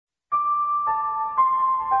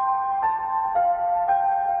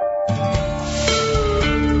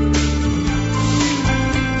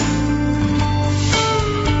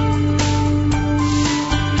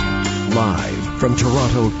From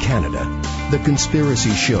Toronto, Canada, The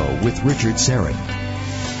Conspiracy Show with Richard Serrett.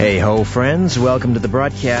 Hey ho, friends. Welcome to the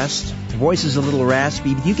broadcast. Voice is a little raspy.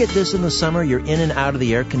 You get this in the summer, you're in and out of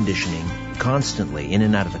the air conditioning constantly. In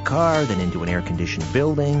and out of the car, then into an air-conditioned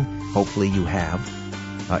building. Hopefully you have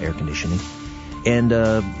air conditioning. And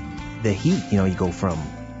the heat, you go from,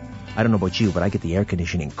 I don't know about you, but I get the air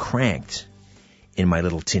conditioning cranked in my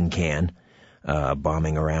little tin can,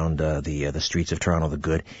 bombing around the streets of Toronto the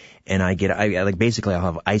Good. And basically I'll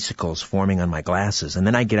have icicles forming on my glasses. And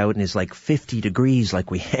then I get out and it's like 50 degrees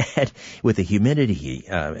like we had with the humidity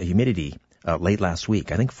late last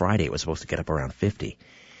week. I think Friday it was supposed to get up around 50.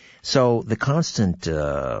 So the constant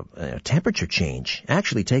temperature change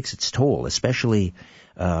actually takes its toll, especially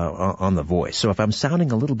on the voice. So if I'm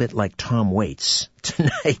sounding a little bit like Tom Waits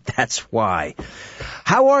tonight, that's why.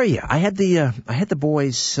 How are you? I had the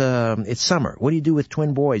boys. It's summer. What do you do with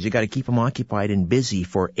twin boys? You got to keep them occupied and busy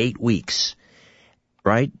for 8 weeks,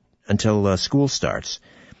 right? Until school starts.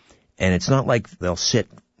 And it's not like they'll sit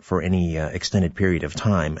for any extended period of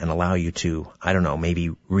time and allow you to, I don't know, maybe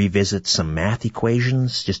revisit some math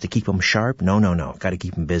equations just to keep them sharp. No. Got to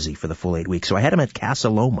keep them busy for the full 8 weeks. So I had them at Casa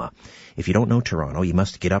Loma. If you don't know Toronto, you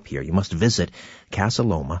must get up here. You must visit Casa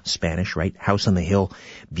Loma, Spanish, right? House on the hill.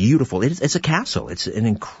 Beautiful. It's a castle. It's an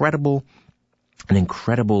incredible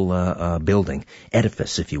building,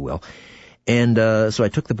 edifice, if you will. And so I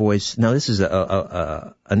took the boys. Now this is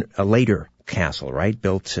a later castle, right?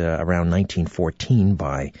 Built around 1914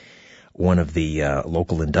 by one of the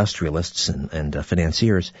local industrialists and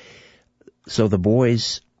financiers. So the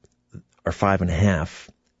boys are 5.5.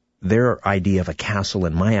 Their idea of a castle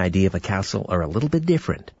and my idea of a castle are a little bit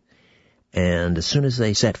different. And as soon as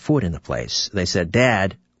they set foot in the place, they said,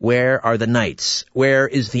 "Dad, where are the knights? Where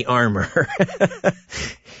is the armor?"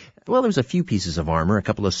 Well, there's a few pieces of armor, a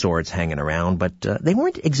couple of swords hanging around, but they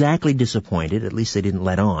weren't exactly disappointed. At least they didn't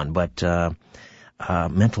let on. But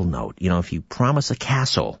mental note, if you promise a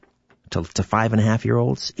castle to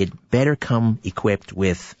 5.5-year-olds, it better come equipped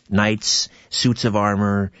with knights, suits of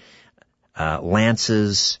armor,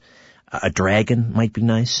 lances. A dragon might be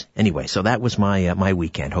nice. Anyway, so that was my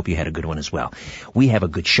weekend. Hope you had a good one as well. We have a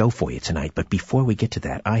good show for you tonight, but before we get to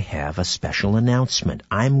that, I have a special announcement.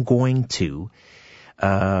 I'm going to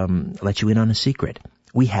let you in on a secret.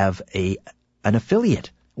 We have an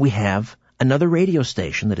affiliate. We have another radio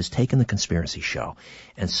station that has taken the Conspiracy Show.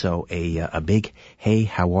 And so a big, hey,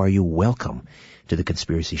 how are you? Welcome to the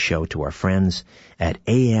Conspiracy Show to our friends at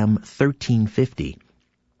AM 1350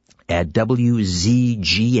 at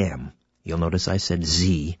WZGM. You'll notice I said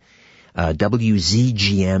Z.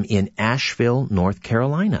 WZGM in Asheville, North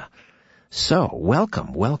Carolina. So,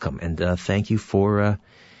 welcome, and thank you for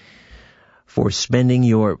spending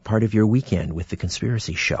your part of your weekend with the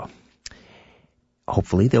Conspiracy Show.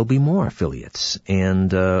 Hopefully there'll be more affiliates,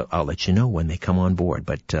 and I'll let you know when they come on board.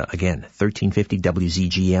 But again, 1350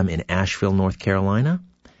 WZGM in Asheville, North Carolina.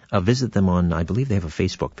 Visit them on, I believe they have a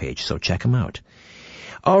Facebook page, so check them out.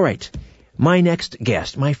 All right, my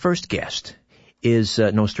first guest, is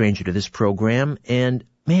no stranger to this program, and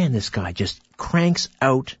man, this guy just cranks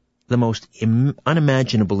out the most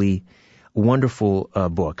unimaginably wonderful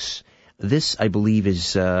books. This, I believe, is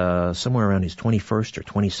somewhere around his 21st or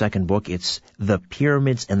 22nd book. It's The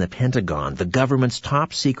Pyramids and the Pentagon, the government's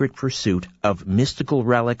top secret pursuit of mystical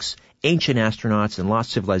relics, ancient astronauts, and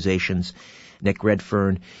lost civilizations. Nick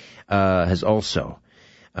Redfern has also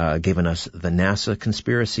given us The NASA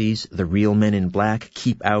Conspiracies, The Real Men in Black,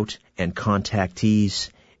 Keep Out, and Contactees,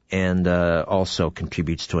 and also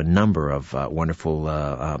contributes to a number of wonderful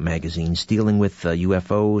magazines dealing with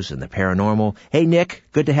UFOs and the paranormal. Hey, Nick,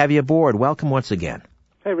 good to have you aboard. Welcome once again.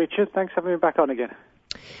 Hey, Richard. Thanks for having me back on again.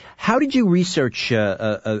 How did you research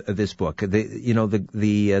this book?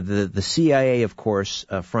 The CIA, of course,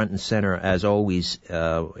 front and center as always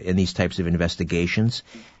in these types of investigations.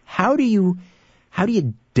 How do you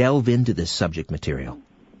delve into this subject material?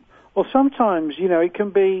 Well, sometimes, it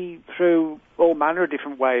can be through all manner of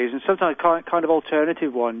different ways, and sometimes kind of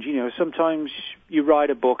alternative ones. Sometimes you write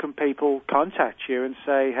a book and people contact you and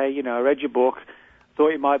say, hey, I read your book,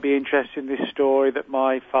 thought you might be interested in this story that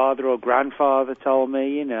my father or grandfather told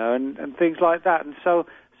me, and things like that. And so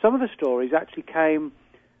some of the stories actually came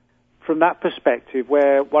from that perspective,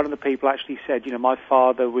 where one of the people actually said, my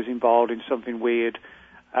father was involved in something weird,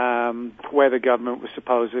 where the government was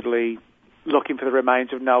supposedly looking for the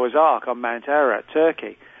remains of Noah's Ark on Mount Ararat,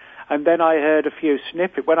 Turkey. And then I heard a few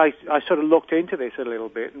snippets, when I sort of looked into this a little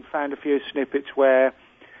bit and found a few snippets where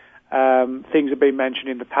things have been mentioned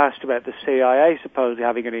in the past about the CIA supposedly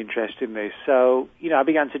having an interest in this. So, I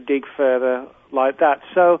began to dig further like that.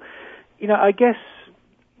 So, I guess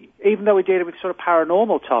even though we're dealing with sort of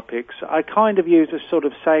paranormal topics, I kind of use the sort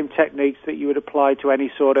of same techniques that you would apply to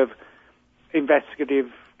any sort of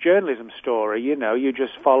investigative journalism story. You know, you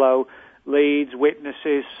just follow leads,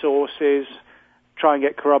 witnesses, sources, try and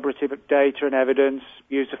get corroborative data and evidence,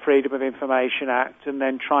 use the Freedom of Information Act, and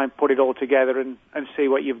then try and put it all together and see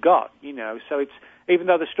what you've got, you know. So it's, even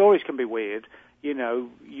though the stories can be weird, you know,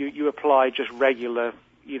 you apply just regular,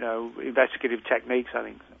 you know, investigative techniques, I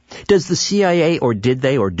think. Does the CIA, or did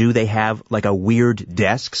they, or do they have like a weird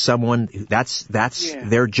desk? Someone, that's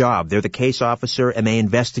their job. They're the case officer and they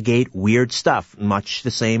investigate weird stuff, much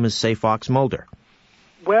the same as, say, Fox Mulder.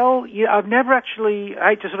 Well, yeah, I've never actually, I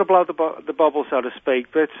hate to sort of blow the bubble, so to speak,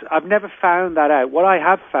 but I've never found that out. What I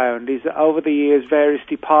have found is that over the years, various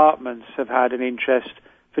departments have had an interest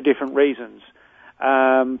for different reasons.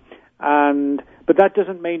 But that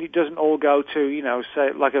doesn't mean it doesn't all go to, you know,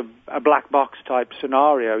 say, like a black box type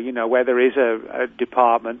scenario, you know, where there is a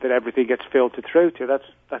department that everything gets filtered through to.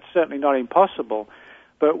 That's certainly not impossible.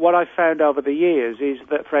 But what I've found over the years is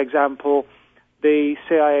that, for example, the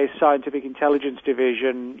CIA's Scientific Intelligence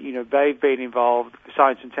Division, you know, they've been involved,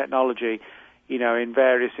 science and technology, you know, in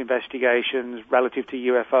various investigations relative to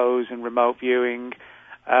UFOs and remote viewing.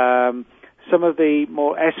 Some of the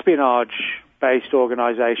more espionage-based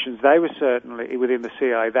organizations, they were certainly, within the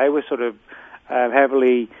CIA, they were sort of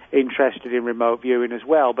heavily interested in remote viewing as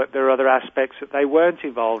well, but there are other aspects that they weren't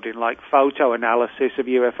involved in, like photo analysis of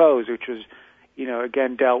UFOs, which was, you know,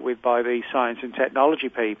 again, dealt with by the science and technology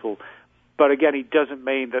people. But again, it doesn't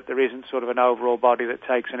mean that there isn't sort of an overall body that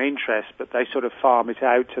takes an interest, but they sort of farm it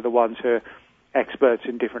out to the ones who are experts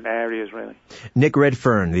in different areas, really. Nick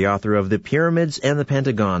Redfern, the author of The Pyramids and the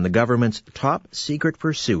Pentagon, the government's top secret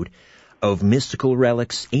pursuit of mystical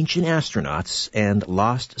relics, ancient astronauts, and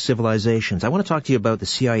lost civilizations. I want to talk to you about the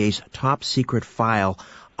CIA's top secret file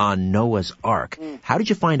on Noah's Ark. How did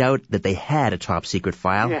you find out that they had a top secret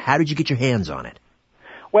file? Yeah. How did you get your hands on it?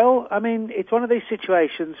 Well, I mean, it's one of these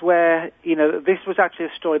situations where, you know, this was actually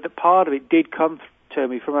a story that part of it did come to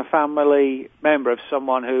me from a family member of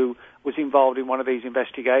someone who was involved in one of these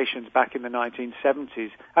investigations back in the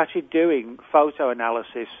 1970s, actually doing photo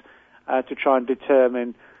analysis to try and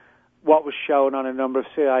determine what was shown on a number of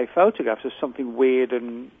CIA photographs as something weird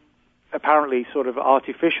and apparently sort of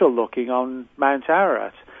artificial looking on Mount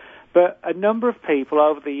Ararat. But a number of people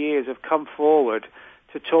over the years have come forward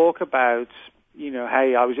to talk about, you know,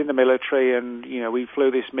 hey, I was in the military and, you know, we flew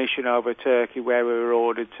this mission over Turkey where we were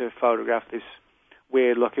ordered to photograph this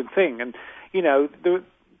weird-looking thing. And, you know, there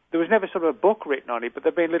was never sort of a book written on it, but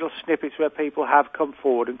there have been little snippets where people have come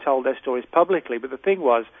forward and told their stories publicly. But the thing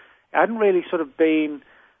was, it hadn't really sort of been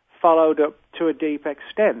followed up to a deep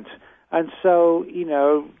extent. And so, you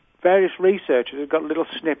know, various researchers have got little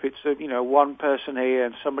snippets of, you know, one person here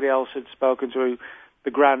and somebody else had spoken to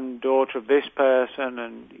the granddaughter of this person,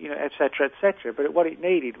 and, you know, et cetera, et cetera. But what it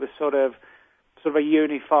needed was sort of a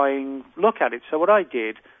unifying look at it. So what I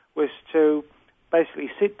did was to basically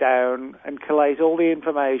sit down and collate all the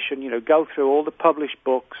information, you know, go through all the published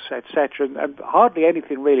books, et cetera, and hardly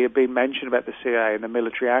anything really had been mentioned about the CIA and the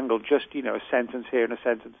military angle, just, you know, a sentence here and a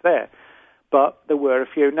sentence there. But there were a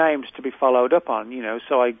few names to be followed up on, you know,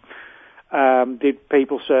 so I did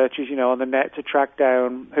people searches, you know, on the net to track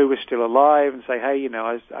down who was still alive and say, hey, you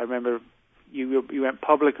know, I remember you went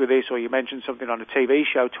public with this, or you mentioned something on a TV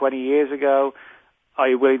show 20 years ago. Are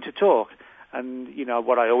you willing to talk? And, you know,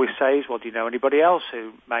 what I always say is, well, do you know anybody else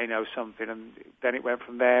who may know something? And then it went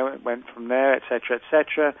from there, et cetera, et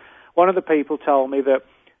cetera. One of the people told me that,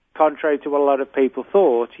 contrary to what a lot of people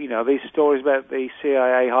thought, you know, these stories about the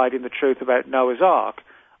CIA hiding the truth about Noah's Ark,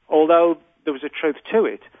 although there was a truth to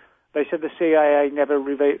it, they said the CIA never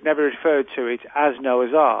referred to it as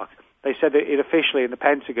Noah's Ark. They said that it officially, in the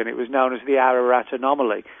Pentagon, it was known as the Ararat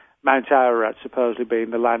anomaly, Mount Ararat supposedly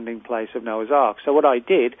being the landing place of Noah's Ark. So what I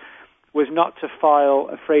did was not to file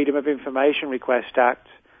a Freedom of Information Request Act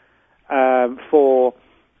for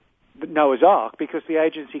Noah's Ark, because the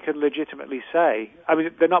agency can legitimately say, I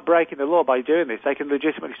mean, they're not breaking the law by doing this. They can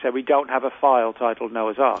legitimately say, we don't have a file titled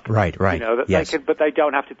Noah's Ark. Right. You know, that yes. but they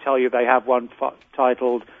don't have to tell you they have one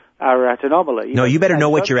titled Ararat anomaly. You better know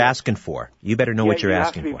what you're asking for. You better know what you're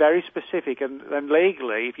asking for. You have to be very specific, and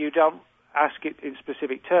legally, if you don't ask it in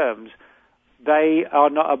specific terms, they are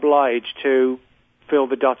not obliged to fill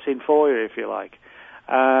the dots in for you, if you like.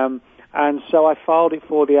 And so I filed it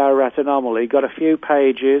for the Ararat anomaly, got a few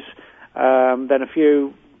pages, then a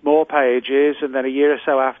few more pages, and then a year or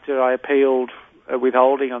so after I appealed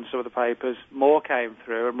withholding on some of the papers, more came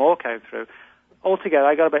through. Altogether,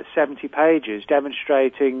 I got about 70 pages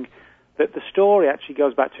demonstrating that the story actually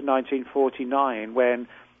goes back to 1949, when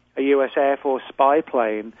a U.S. Air Force spy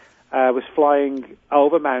plane was flying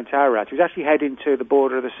over Mount Ararat. He was actually heading to the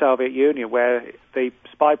border of the Soviet Union, where the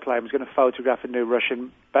spy plane was going to photograph a new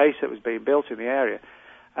Russian base that was being built in the area.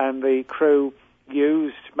 And the crew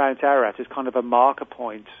used Mount Ararat as kind of a marker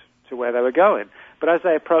point to where they were going. But as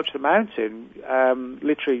they approached the mountain,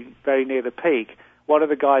 literally very near the peak, one of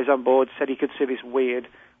the guys on board said he could see this weird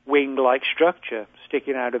wing-like structure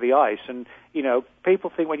sticking out of the ice. And, you know,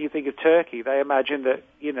 people think when you think of Turkey, they imagine that,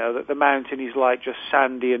 you know, that the mountain is like just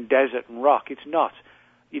sandy and desert and rock. It's not.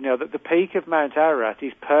 You know, that the peak of Mount Ararat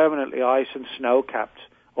is permanently ice and snow-capped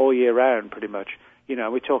all year round, pretty much. You know,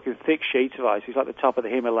 we're talking thick sheets of ice. It's like the top of the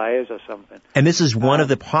Himalayas or something. And this is one of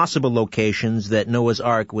the possible locations that Noah's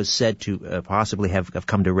Ark was said to possibly have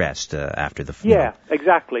come to rest after the flood. Yeah,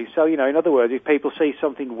 exactly. So, you know, in other words, if people see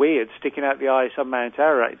something weird sticking out the ice on Mount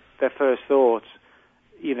Ararat, their first thoughts,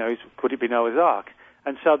 you know, is, could it be Noah's Ark?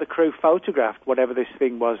 And so the crew photographed whatever this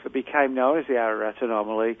thing was that became known as the Ararat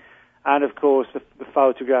anomaly. And, of course, the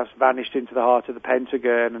photographs vanished into the heart of the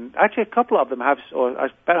Pentagon. And actually, a couple of them have, or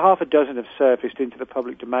about half a dozen have surfaced into the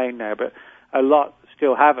public domain now, but a lot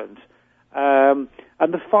still haven't. And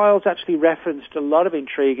the files actually referenced a lot of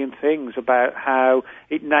intriguing things about how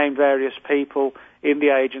it named various people in the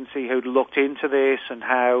agency who'd looked into this and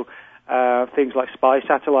how things like spy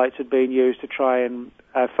satellites had been used to try and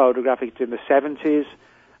photograph it in the 70s.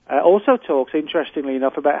 Also talks, interestingly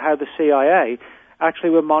enough, about how the CIA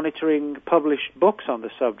actually were monitoring published books on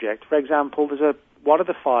the subject. For example, one of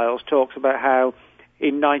the files talks about how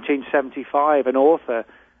in 1975 an author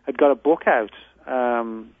had got a book out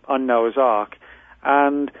on Noah's Ark,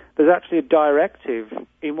 and there's actually a directive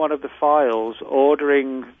in one of the files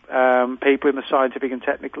ordering people in the scientific and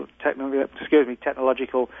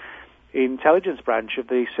technological intelligence branch of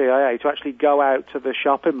the CIA to actually go out to the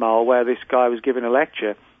shopping mall where this guy was giving a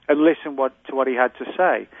lecture and listen to what he had to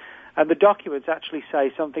say. And the documents actually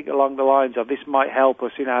say something along the lines of, this might help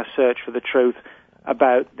us in our search for the truth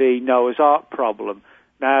about the Noah's Ark problem.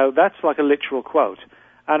 Now, that's like a literal quote.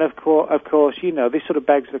 And of course, you know, this sort of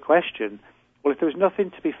begs the question, well, if there was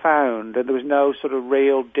nothing to be found and there was no sort of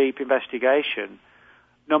real deep investigation,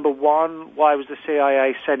 number one, why was the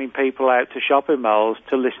CIA sending people out to shopping malls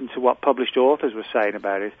to listen to what published authors were saying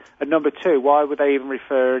about it? And number two, why were they even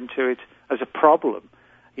referring to it as a problem?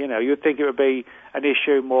 You know, you'd think it would be an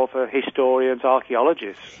issue more for historians,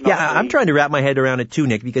 archaeologists. Yeah, I'm trying to wrap my head around it too,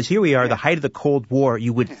 Nick, because here we are, the height of the Cold War.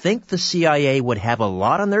 You would think the CIA would have a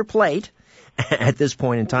lot on their plate at this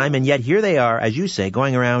point in time, and yet here they are, as you say,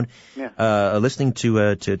 going around listening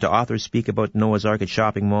to authors speak about Noah's Ark at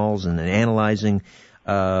shopping malls and analyzing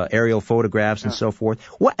aerial photographs and so forth.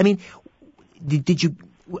 What I mean, did you?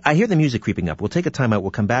 I hear the music creeping up. We'll take a time out.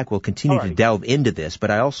 We'll come back. We'll continue to delve into this,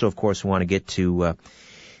 but I also, of course, want to get to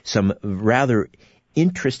some rather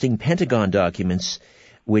interesting Pentagon documents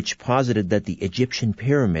which posited that the Egyptian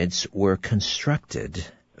pyramids were constructed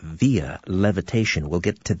via levitation. We'll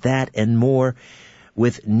get to that and more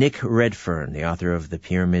with Nick Redfern, the author of The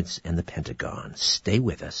Pyramids and the Pentagon. Stay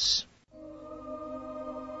with us.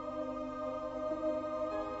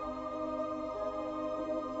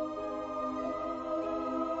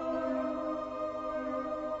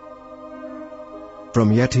 From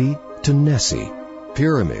Yeti to Nessie,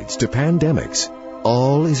 pyramids to pandemics,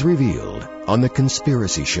 all is revealed on The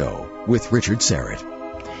Conspiracy Show with Richard Serrett.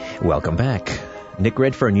 Welcome back. Nick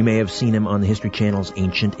Redfern, you may have seen him on the History Channel's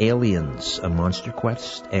Ancient Aliens, A Monster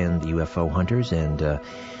Quest, and UFO Hunters, and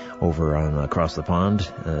over on across the pond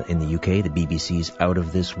in the UK, the BBC's Out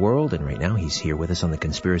of This World, and right now he's here with us on The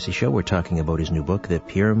Conspiracy Show. We're talking about his new book, The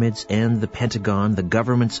Pyramids and the Pentagon, the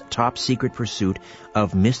government's top-secret pursuit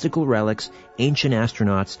of mystical relics, ancient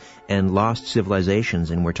astronauts, and lost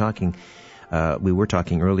civilizations. And we're talking, we were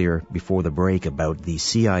talking earlier before the break about the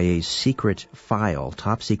CIA's secret file,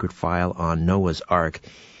 top-secret file on Noah's Ark.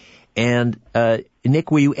 And,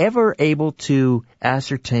 Nick, were you ever able to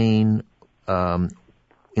ascertain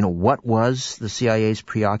what was the CIA's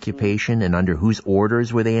preoccupation and under whose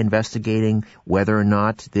orders were they investigating whether or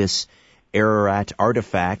not this Ararat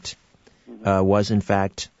artifact was, in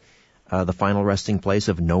fact, the final resting place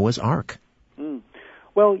of Noah's Ark?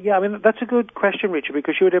 Well, yeah, I mean, that's a good question, Richard,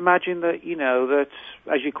 because you would imagine that, that,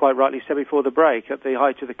 as you quite rightly said before the break, at the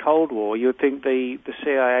height of the Cold War, you would think the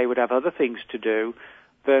CIA would have other things to do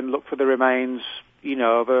than look for the remains,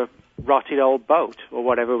 of a rotted old boat or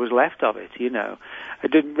whatever was left of it,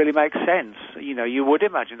 It didn't really make sense. You would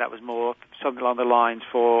imagine that was more something along the lines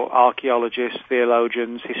for archaeologists,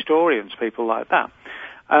 theologians, historians, people like that.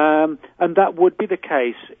 And that would be the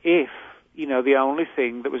case if, the only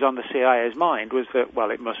thing that was on the CIA's mind was that,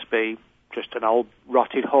 well, it must be just an old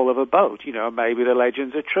rotted hull of a boat. Maybe the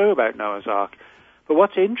legends are true about Noah's Ark. But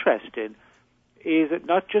what's interesting is that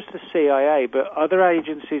not just the CIA, but other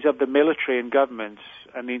agencies of the military and governments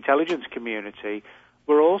and the intelligence community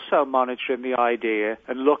were also monitoring the idea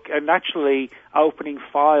and actually opening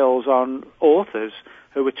files on authors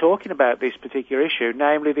who were talking about this particular issue,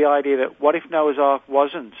 namely the idea that what if Noah's Ark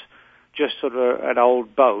wasn't just sort of an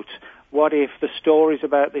old boat? What if the stories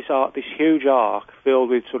about this huge ark filled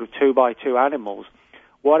with sort of 2x2 animals,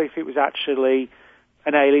 what if it was actually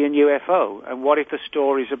an alien UFO? And what if the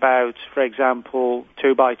stories about, for example,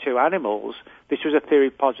 2x2 animals, this was a theory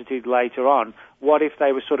posited later on, what if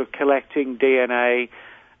they were sort of collecting DNA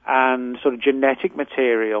and sort of genetic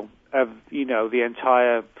material of, the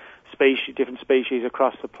entire different species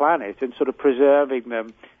across the planet, and sort of preserving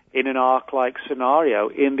them in an ark-like scenario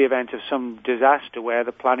in the event of some disaster where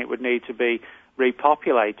the planet would need to be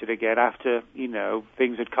repopulated again after,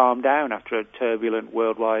 things had calmed down after a turbulent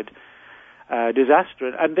worldwide disaster.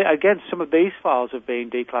 And again, some of these files have been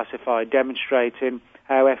declassified, demonstrating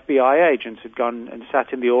how FBI agents had gone and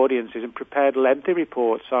sat in the audiences and prepared lengthy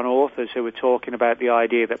reports on authors who were talking about the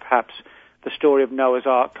idea that perhaps the story of Noah's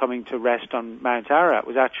Ark coming to rest on Mount Ararat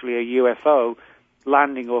was actually a UFO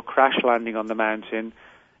landing or crash landing on the mountain,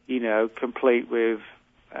 complete with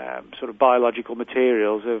sort of biological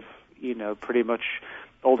materials of, pretty much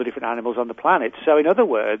all the different animals on the planet. So in other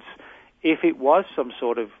words, if it was some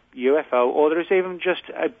sort of UFO, or there is even just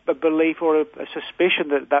a belief or a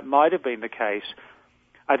suspicion that might have been the case,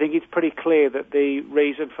 I think it's pretty clear that the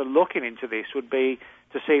reason for looking into this would be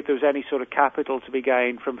to see if there was any sort of capital to be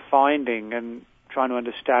gained from finding and trying to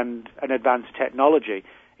understand an advanced technology.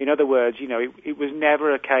 In other words, it was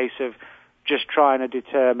never a case of just trying to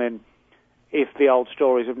determine if the old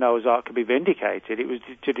stories of Noah's Ark could be vindicated. It was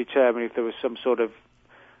to determine if there was some sort of,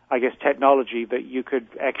 technology that you could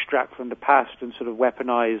extract from the past and sort of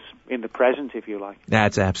weaponize in the present, if you like.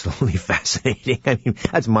 That's absolutely fascinating. I mean,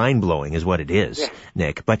 that's mind-blowing is what it is, yeah.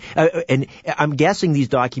 Nick. But, and I'm guessing these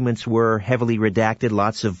documents were heavily redacted,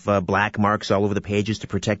 lots of black marks all over the pages to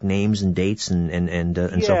protect names and dates and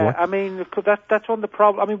so forth? Yeah, I mean, that's one of the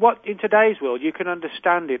problems. I mean, in today's world, you can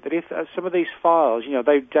understand it, that if some of these files,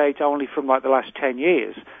 they date only from like the last 10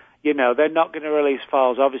 years, they're not going to release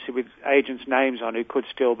files, obviously, with agents' names on who could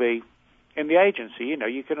still be in the agency.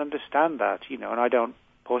 You can understand that, and I don't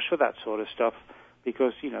push for that sort of stuff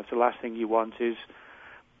because, it's the last thing you want is,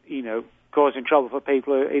 causing trouble for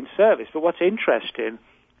people in service. But what's interesting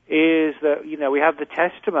is that, we have the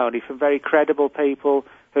testimony from very credible people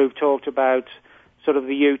who've talked about sort of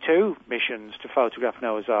the U-2 missions to photograph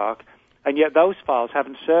Noah's Ark, and yet those files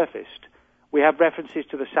haven't surfaced. We have references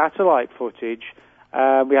to the satellite footage.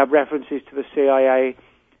 We have references to the CIA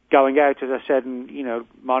going out, as I said, and,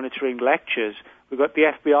 monitoring lectures. We've got the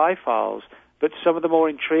FBI files, but some of the more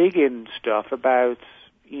intriguing stuff about,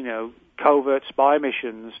 covert spy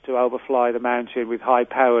missions to overfly the mountain with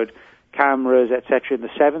high-powered cameras, etc., in the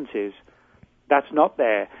 70s, that's not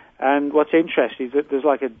there. And what's interesting is that there's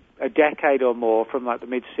like a decade or more from like the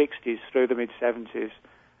mid-60s through the mid-70s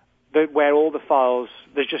where all the files,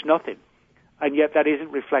 there's just nothing. And yet that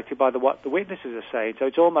isn't reflected by what the witnesses are saying. So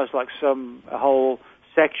it's almost like a whole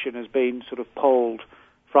section has been sort of pulled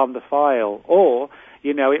from the file. Or,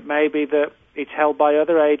 it may be that it's held by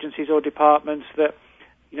other agencies or departments that,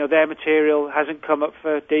 their material hasn't come up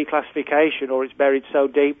for declassification, or it's buried so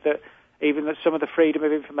deep that even that some of the freedom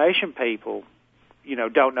of information people,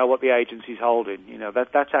 don't know what the agency's holding.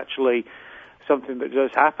 That's actually something that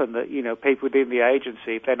does happen, that, people within the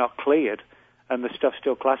agency, if they're not cleared, and the stuff's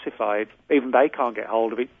still classified, even they can't get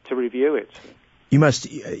hold of it to review it. You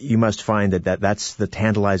must find that's the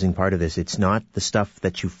tantalizing part of this. It's not the stuff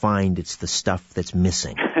that you find, it's the stuff that's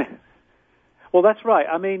missing. Well, that's right.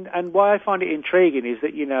 I mean, and why I find it intriguing is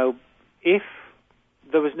that, if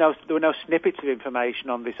there were no snippets of information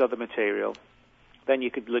on this other material, then you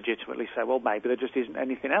could legitimately say, well, maybe there just isn't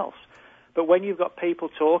anything else. But when you've got people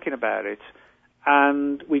talking about it,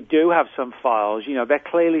 and we do have some files, they're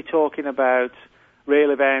clearly talking about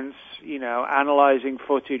real events, analyzing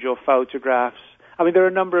footage or photographs. I mean, there are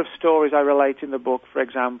a number of stories I relate in the book, for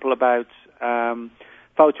example, about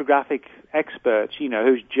photographic experts,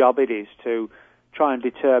 whose job it is to try and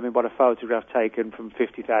determine what a photograph taken from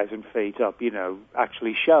 50,000 feet up,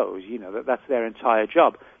 actually shows, that's their entire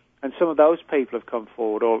job. And some of those people have come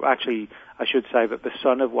forward, or actually, I should say that the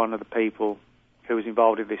son of one of the people who was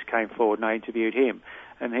involved in this came forward, and I interviewed him.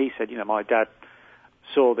 And he said, my dad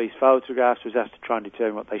saw these photographs, was asked to try and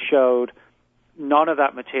determine what they showed. None of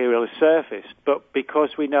that material is surfaced, but because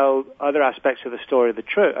we know other aspects of the story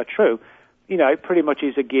are true, it pretty much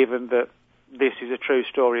is a given that this is a true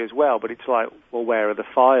story as well. But it's like, well, where are the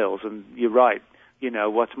files? And you're right.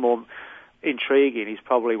 What's more intriguing is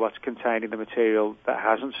probably what's contained in the material that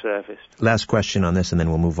hasn't surfaced. Last question on this, and then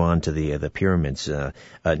we'll move on to the pyramids,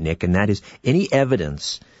 Nick, and that is any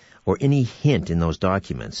evidence or any hint in those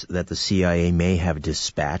documents that the CIA may have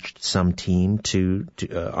dispatched some team to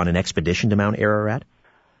on an expedition to Mount Ararat?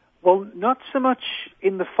 Well, not so much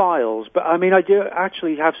in the files, but I mean, I do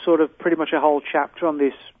actually have sort of pretty much a whole chapter on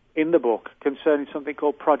this in the book concerning something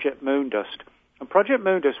called Project Moondust. And Project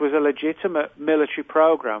Moondust was a legitimate military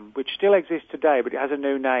program which still exists today, but it has a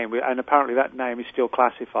new name, and apparently that name is still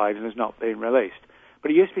classified and has not been released.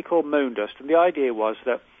 But it used to be called Moondust, and the idea was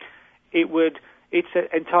that its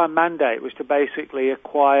entire mandate was to basically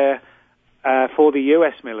acquire for the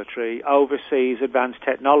U.S. military overseas advanced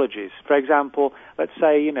technologies. For example, let's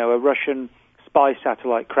say, a Russian spy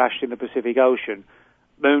satellite crashed in the Pacific Ocean.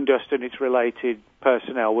 Moondust and its related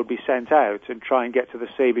personnel would be sent out and try and get to the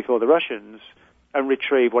sea before the Russians and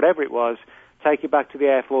retrieve whatever it was, take it back to the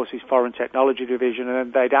Air Force's Foreign Technology Division, and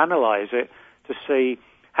then they'd analyze it to see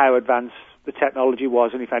how advanced the technology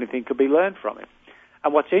was and if anything could be learned from it.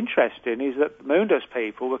 And what's interesting is that the Moondust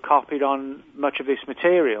people were copied on much of this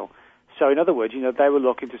material. So in other words, they were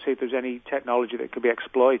looking to see if there's any technology that could be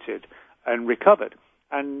exploited and recovered.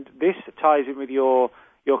 And this ties in with your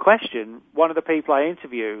question. One of the people I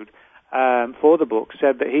interviewed for the book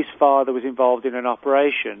said that his father was involved in an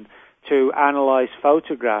operation to analyze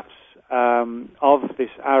photographs of this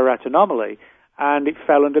Ararat anomaly, and it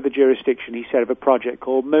fell under the jurisdiction, he said, of a project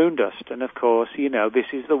called Moondust. And of course, this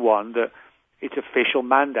is the one that its official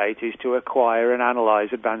mandate is to acquire and analyze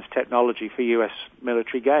advanced technology for U.S.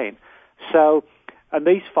 military gain. So, and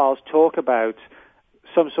these files talk about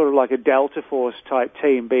some sort of like a Delta Force type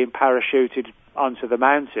team being parachuted onto the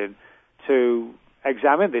mountain to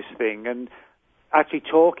examine this thing, and actually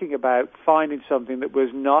talking about finding something that was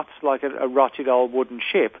not like a rotted old wooden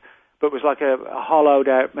ship, but was like a hollowed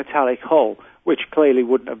out metallic hull, which clearly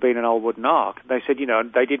wouldn't have been an old wooden ark. They said,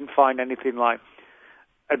 they didn't find anything like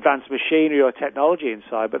advanced machinery or technology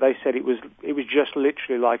inside, but they said it was just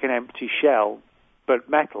literally like an empty shell, but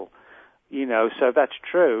metal. So if that's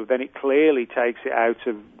true, then it clearly takes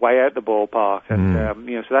it way out the ballpark. And,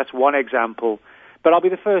 so that's one example. But I'll be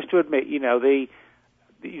the first to admit,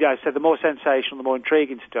 I said the more sensational, the more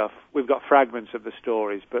intriguing stuff, we've got fragments of the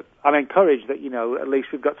stories. But I'm encouraged that, at least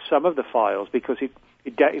we've got some of the files, because if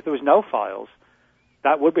there was no files,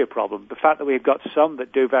 that would be a problem. The fact that we've got some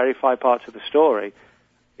that do verify parts of the story,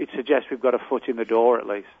 it suggests we've got a foot in the door at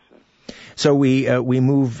least. So we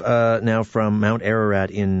move now from Mount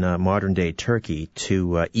Ararat in modern-day Turkey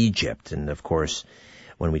to Egypt. And, of course,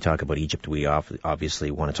 when we talk about Egypt, we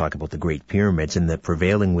obviously want to talk about the Great Pyramids. And the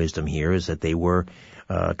prevailing wisdom here is that they were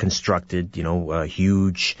constructed,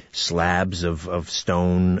 huge slabs of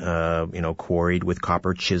stone, quarried with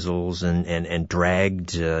copper chisels and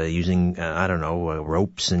dragged using,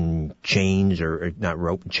 ropes and chains, or not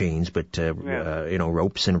rope and chains, but,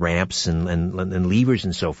 ropes and ramps and levers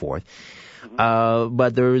and so forth.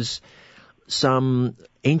 But there's some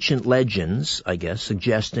ancient legends, I guess,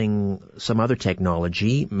 suggesting some other advanced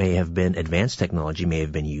technology may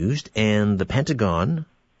have been used, and the Pentagon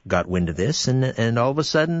got wind of this, and all of a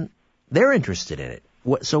sudden they're interested in it.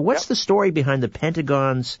 What's the story behind the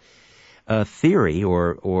Pentagon's theory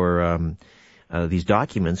or these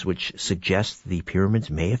documents which suggest the pyramids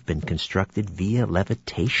may have been constructed via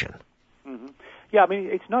levitation? Yeah, I mean,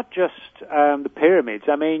 it's not just the pyramids.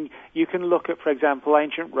 I mean, you can look at, for example,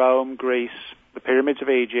 ancient Rome, Greece, the pyramids of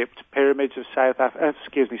Egypt, pyramids of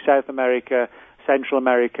South America, Central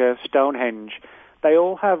America, Stonehenge. They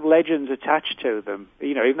all have legends attached to them,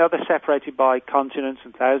 even though they're separated by continents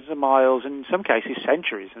and thousands of miles, and in some cases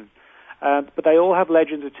centuries. But they all have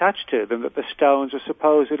legends attached to them that the stones are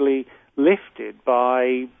supposedly lifted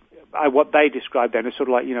by what they describe then as sort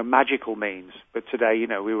of like, magical means. But today,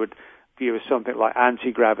 we would view as something like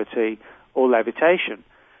anti-gravity or levitation.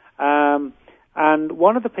 And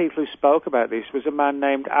one of the people who spoke about this was a man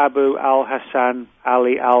named Abu al-Hassan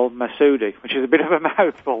Ali al-Masudi, which is a bit of a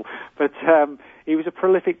mouthful, but he was a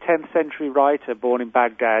prolific 10th century writer born in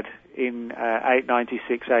Baghdad in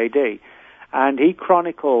 896 AD. And he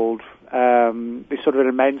chronicled this sort of an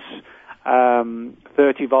immense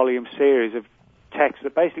 30-volume series of texts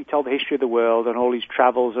that basically told the history of the world and all his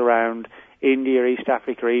travels around India, East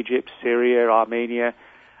Africa, Egypt, Syria, Armenia.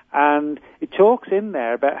 And it talks in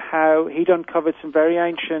there about how he'd uncovered some very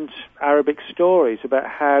ancient Arabic stories about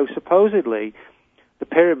how supposedly the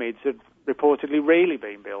pyramids had reportedly really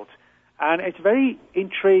been built. And it's a very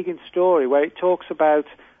intriguing story where it talks about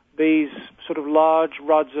these sort of large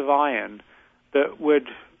rods of iron that would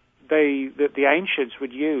the ancients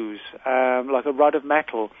would use, like a rod of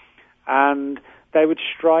metal, and they would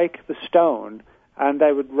strike the stone, and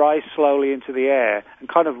they would rise slowly into the air and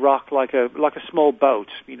kind of rock like a small boat,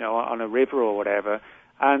 on a river or whatever,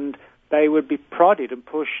 and they would be prodded and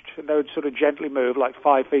pushed, and they would sort of gently move like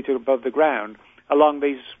 5 feet above the ground along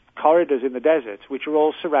these corridors in the desert, which are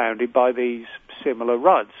all surrounded by these similar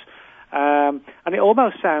rods. And it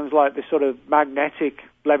almost sounds like this sort of magnetic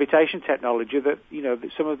levitation technology that,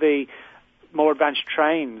 that some of the more advanced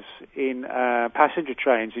trains in passenger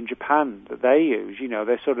trains in Japan that they use,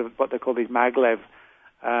 they're sort of what they call these maglev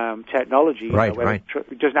technology, where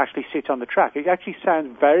it doesn't actually sit on the track. It actually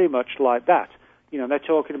sounds very much like that. They're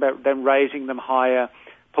talking about them raising them higher,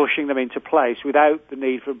 pushing them into place without the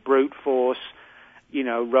need for brute force,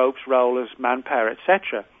 ropes, rollers, manpower,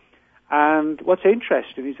 etc. And what's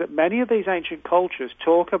interesting is that many of these ancient cultures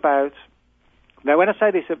talk about, now when I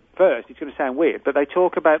say this at first, it's going to sound weird, but they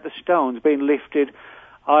talk about the stones being lifted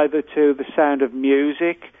either to the sound of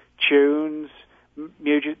music, tunes,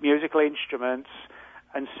 musical instruments,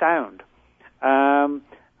 and sound. And,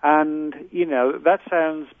 that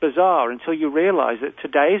sounds bizarre until you realize that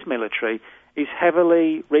today's military is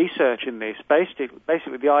heavily researching this.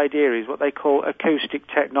 Basically, the idea is what they call acoustic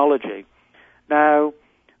technology. Now,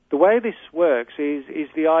 the way this works is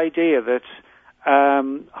the idea that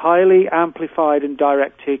highly amplified and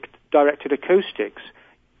directed acoustics,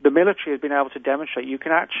 the military has been able to demonstrate you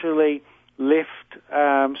can actually lift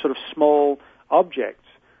sort of small objects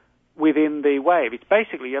within the wave. It's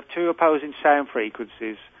basically you have two opposing sound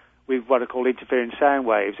frequencies with what are called interfering sound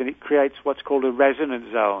waves, and it creates what's called a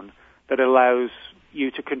resonant zone that allows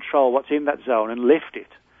you to control what's in that zone and lift it.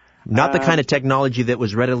 Not the kind of technology that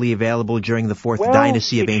was readily available during the Fourth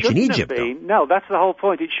Dynasty of ancient Egypt, though. No, that's the whole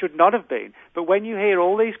point. It should not have been. But when you hear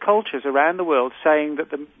all these cultures around the world saying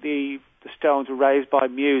that the stones were raised by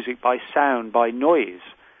music, by sound, by noise,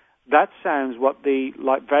 that sounds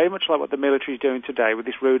very much like what the military is doing today with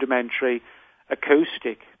this rudimentary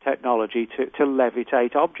acoustic technology to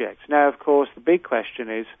levitate objects. Now, of course, the big question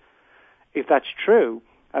is, if that's true,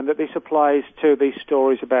 and that this applies to these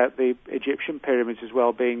stories about the Egyptian pyramids as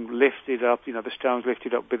well being lifted up, the stones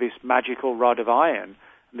lifted up with this magical rod of iron,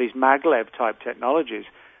 and these maglev-type technologies,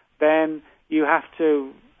 then you have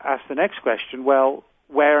to ask the next question, well,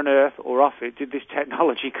 where on earth or off it did this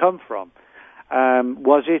technology come from?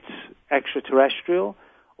 Was it extraterrestrial?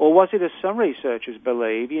 Or was it, as some researchers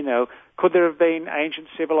believe, could there have been ancient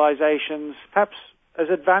civilizations, perhaps as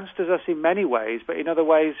advanced as us in many ways, but in other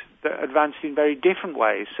ways that advanced in very different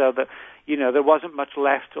ways, so that, there wasn't much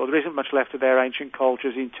left, or there isn't much left of their ancient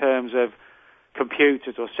cultures in terms of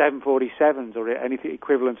computers or 747s or anything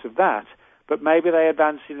equivalent of that, but maybe they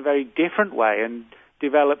advanced in a very different way and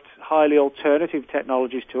developed highly alternative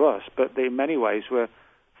technologies to us, but they in many ways were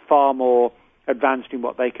far more advanced in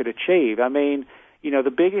what they could achieve. I mean, the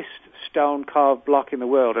biggest stone-carved block in the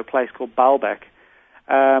world, a place called Baalbek,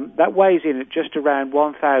 that weighs in at just around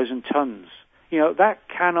 1,000 tons. That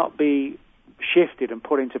cannot be shifted and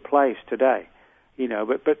put into place today.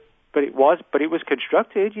 But it was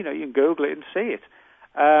constructed. You can Google it and see it.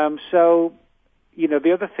 So,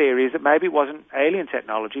 the other theory is that maybe it wasn't alien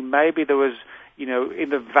technology. Maybe there was, in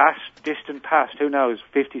the vast, distant past, who knows,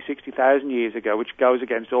 50, 60,000 years ago, which goes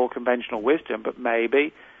against all conventional wisdom, but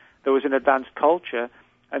maybe there was an advanced culture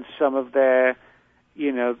and some of their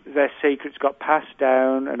secrets got passed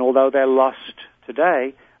down, and although they're lost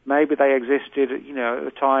today, maybe they existed, at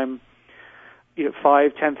the time,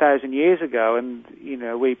 5,000, 10,000 years ago, and,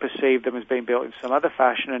 we perceived them as being built in some other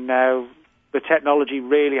fashion, and now the technology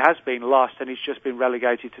really has been lost, and it's just been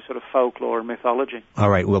relegated to sort of folklore and mythology. All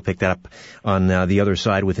right, we'll pick that up on the other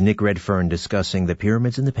side with Nick Redfern discussing the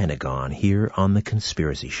pyramids and the Pentagon here on The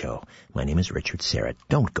Conspiracy Show. My name is Richard Serrett.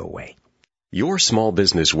 Don't go away. Your small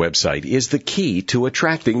business website is the key to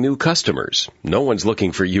attracting new customers. No one's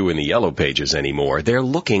looking for you in the yellow pages anymore. They're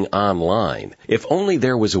looking online. If only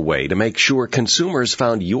there was a way to make sure consumers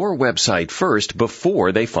found your website first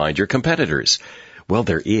before they find your competitors. Well,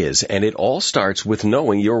 there is, and it all starts with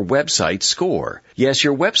knowing your website score. Yes,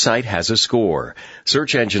 your website has a score.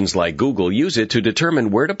 Search engines like Google use it to determine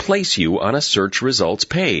where to place you on a search results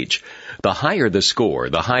page. The higher the score,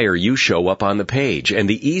 the higher you show up on the page, and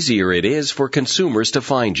the easier it is for consumers to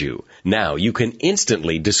find you. Now, you can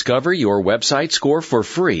instantly discover your website score for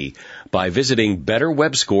free by visiting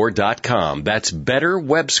betterwebscore.com. That's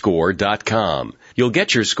betterwebscore.com. You'll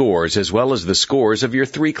get your scores as well as the scores of your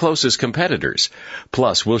 3 closest competitors.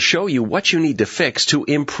 Plus, we'll show you what you need to fix to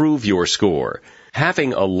improve your score.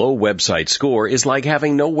 Having a low website score is like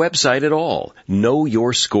having no website at all. Know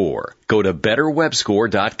your score. Go to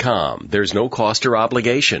betterwebscore.com. There's no cost or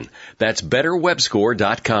obligation. That's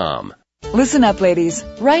betterwebscore.com. Listen up, ladies.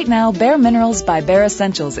 Right now, Bare Minerals by Bare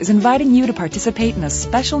Essentials is inviting you to participate in a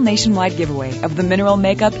special nationwide giveaway of the mineral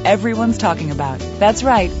makeup everyone's talking about. That's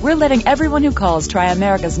right. We're letting everyone who calls try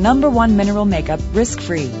America's #1 mineral makeup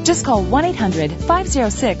risk-free. Just call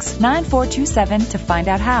 1-800-506-9427 to find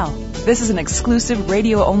out how. This is an exclusive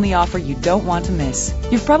radio-only offer you don't want to miss.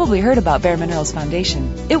 You've probably heard about Bare Minerals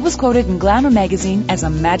Foundation. It was quoted in Glamour magazine as a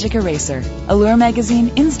magic eraser. Allure magazine,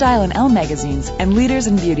 InStyle and Elle magazines, and Leaders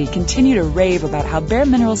in Beauty continue to rave about how Bare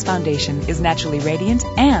Minerals Foundation is naturally radiant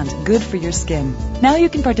and good for your skin. Now you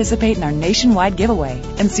can participate in our nationwide giveaway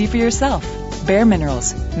and see for yourself. Bare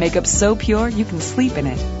Minerals. Makeup so pure you can sleep in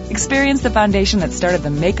it. Experience the foundation that started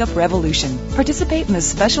the makeup revolution. Participate in this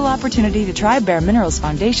special opportunity to try Bare Minerals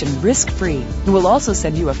Foundation risk-free. And we'll also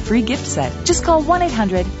send you a free gift set. Just call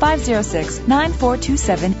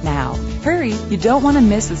 1-800-506-9427 now. Hurry, you don't want to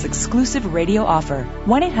miss this exclusive radio offer.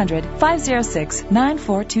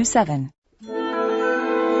 1-800-506-9427.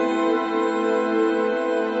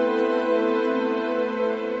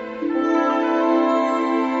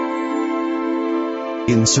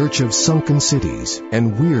 In search of sunken cities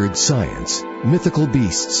and weird science, mythical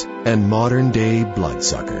beasts, and modern-day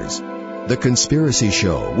bloodsuckers, The Conspiracy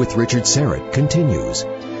Show with Richard Serrett continues.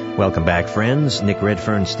 Welcome back, friends. Nick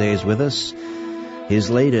Redfern stays with us. His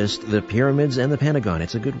latest, The Pyramids and the Pentagon.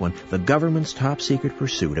 It's a good one. The government's top-secret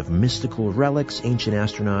pursuit of mystical relics, ancient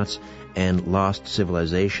astronauts, and lost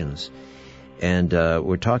civilizations. And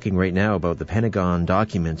we're talking right now about the Pentagon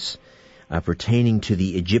documents pertaining to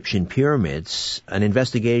the Egyptian pyramids, an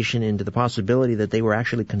investigation into the possibility that they were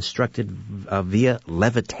actually constructed via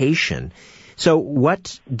levitation. So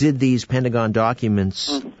what did these Pentagon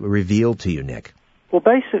documents reveal to you, Nick? Well,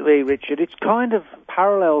 basically, Richard, it kind of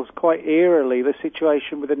parallels quite eerily the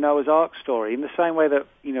situation with the Noah's Ark story, in the same way that,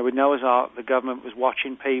 with Noah's Ark, the government was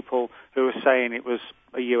watching people who were saying it was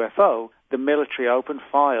a UFO. The military opened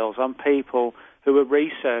files on people who were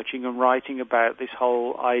researching and writing about this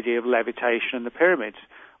whole idea of levitation and the pyramids.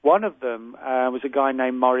 One of them was a guy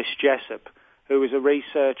named Maurice Jessup, who was a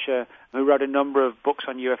researcher who wrote a number of books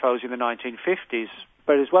on UFOs in the 1950s.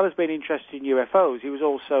 But as well as being interested in UFOs, he was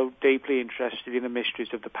also deeply interested in the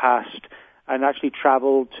mysteries of the past and actually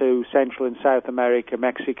traveled to Central and South America,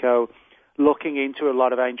 Mexico, looking into a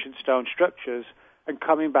lot of ancient stone structures and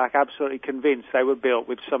coming back absolutely convinced they were built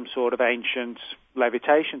with some sort of ancient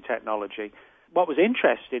levitation technology. What was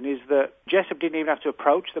interesting is that Jessup didn't even have to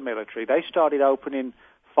approach the military. They started opening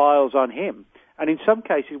files on him. And in some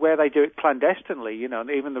cases where they do it clandestinely, and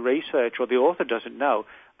even the researcher or the author doesn't know,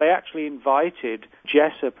 they actually invited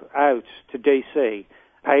Jessup out to D.C.,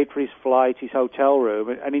 paid for his flight, his hotel room,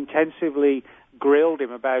 and intensively grilled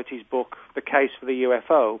him about his book, The Case for the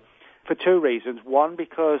UFO, for two reasons. One,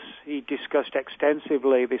 because he discussed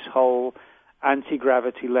extensively this whole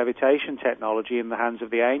anti-gravity levitation technology in the hands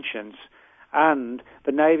of the ancients, and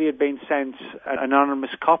the Navy had been sent an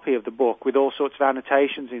anonymous copy of the book with all sorts of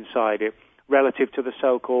annotations inside it relative to the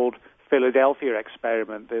so-called Philadelphia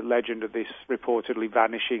experiment, the legend of this reportedly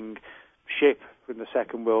vanishing ship from the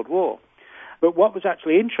Second World War. But what was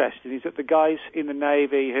actually interesting is that the guys in the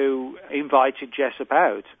Navy who invited Jessup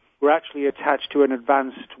out were actually attached to an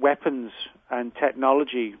advanced weapons and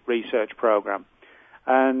technology research program.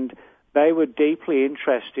 And they were deeply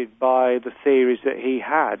interested by the theories that he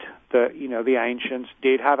had, that, the ancients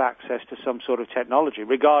did have access to some sort of technology,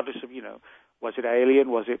 regardless of, was it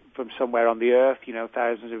alien, was it from somewhere on the earth,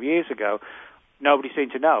 thousands of years ago? Nobody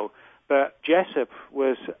seemed to know. But Jessup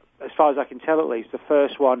was, as far as I can tell at least, the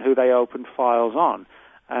first one who they opened files on,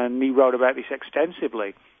 and he wrote about this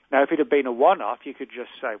extensively. Now, if it had been a one-off, you could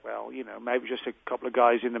just say, well, maybe just a couple of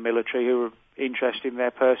guys in the military who were interested in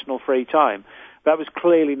their personal free time. That was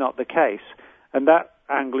clearly not the case. And that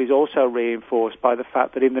angle is also reinforced by the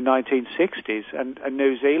fact that in the 1960s, a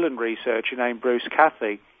New Zealand researcher named Bruce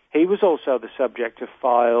Cathy, he was also the subject of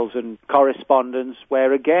files and correspondence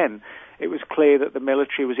where, again, it was clear that the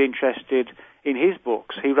military was interested in his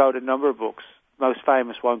books. He wrote a number of books, most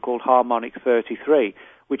famous one called Harmonic 33,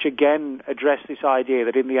 which again addressed this idea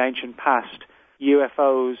that in the ancient past,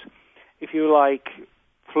 UFOs, if you like,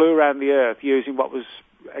 flew around the Earth using what was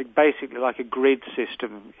basically like a grid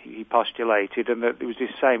system, he postulated, and that it was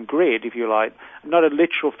this same grid, if you like, not a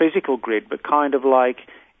literal physical grid, but kind of like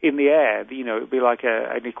in the air, it would be like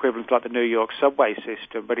an equivalent like the New York subway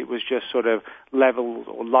system, but it was just sort of levels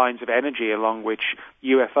or lines of energy along which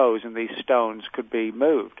UFOs and these stones could be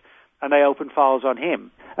moved. and they opened files on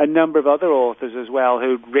him. A number of other authors as well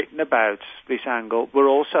who'd written about this angle were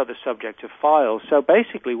also the subject of files. So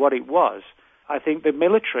basically what it was, I think the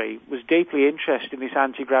military was deeply interested in this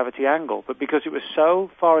anti-gravity angle, but because it was so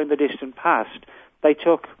far in the distant past, they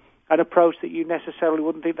took an approach that you necessarily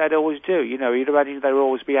wouldn't think they'd always do. You know, you'd imagine they would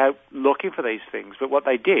always be out looking for these things, but what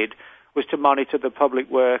they did was to monitor the public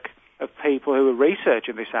work of people who were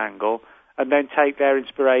researching this angle and then take their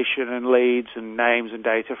inspiration and leads and names and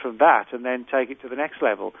data from that and then take it to the next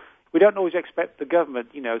level. We don't always expect the government,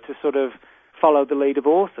 you know, to sort of follow the lead of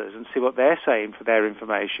authors and see what they're saying for their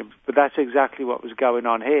information. But that's exactly what was going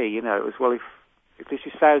on here. You know, it was, well, if this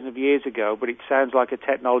is thousands of years ago, but it sounds like a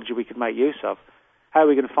technology we could make use of, how are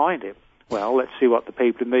we going to find it? Well, let's see what the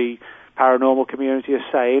people in the paranormal community are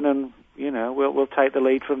saying, and, you know, we'll take the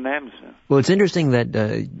lead from them. So. Well, it's interesting that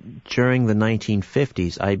during the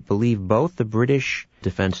 1950s, I believe both the British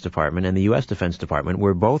Defense Department and the U.S. Defense Department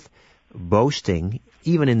were both boasting,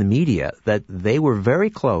 even in the media, that they were very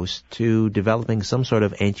close to developing some sort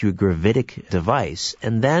of anti-gravitic device.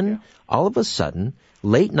 And then, all of a sudden,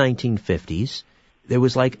 late 1950s, there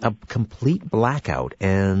was like a complete blackout,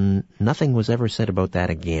 and nothing was ever said about that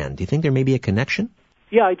again. Do you think there may be a connection?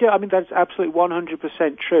 Yeah, I do. I mean, that's absolutely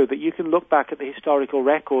 100% true, that you can look back at the historical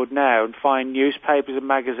record now and find newspapers and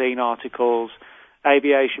magazine articles,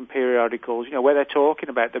 aviation periodicals, you know, where they're talking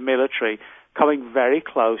about the military coming very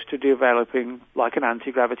close to developing like an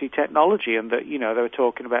anti-gravity technology, and that, you know, they were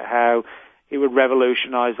talking about how it would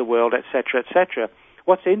revolutionize the world, etc., etc.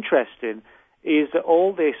 What's interesting is that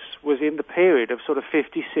all this was in the period of sort of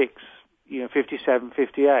 56, you know, 57,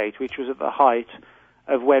 58, which was at the height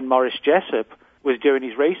of when Morris Jessup was doing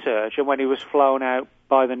his research and when he was flown out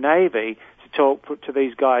by the Navy to talk to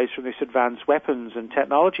these guys from this advanced weapons and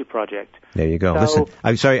technology project. There you go. So, listen,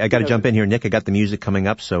 I'm sorry, I got to jump in here, Nick. I got the music coming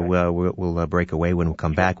up, so we'll break away. When we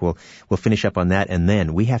come back, we'll finish up on that, and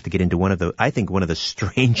then we have to get into one of the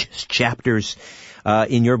strangest chapters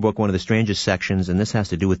in your book, one of the strangest sections, and this has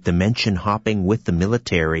to do with dimension hopping with the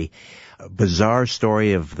military. A bizarre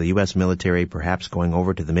story of the U.S. military perhaps going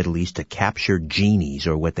over to the Middle East to capture genies,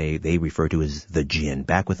 or what they refer to as the jinn.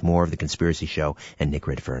 Back with more of The Conspiracy Show and Nick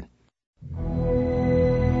Redfern.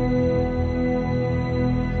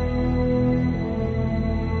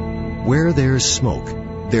 Where there's smoke,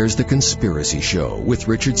 there's The Conspiracy Show with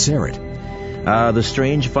Richard Serrett. The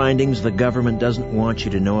strange findings the government doesn't want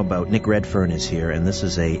you to know about. Nick Redfern is here, and this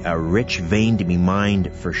is a rich vein to be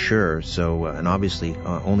mined for sure. So, and obviously,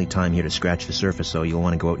 only time here to scratch the surface, so you'll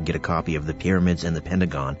want to go out and get a copy of The Pyramids and the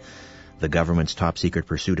Pentagon, the government's top-secret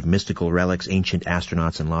pursuit of mystical relics, ancient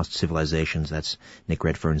astronauts, and lost civilizations. That's Nick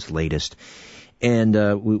Redfern's latest.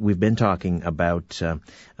 And we've been talking about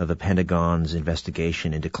the Pentagon's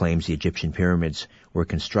investigation into claims the Egyptian pyramids were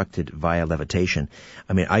constructed via levitation.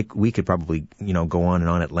 I mean, we could probably, go on and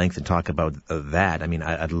on at length and talk about that. I mean,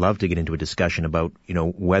 I'd love to get into a discussion about,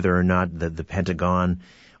 whether or not the Pentagon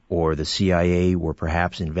or the CIA were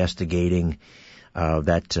perhaps investigating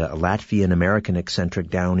that Latvian American eccentric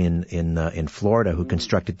down in Florida who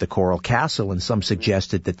constructed the Coral Castle, and some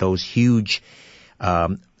suggested that those huge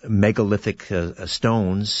megalithic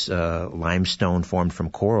stones, limestone formed from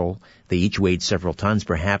coral, they each weighed several tons.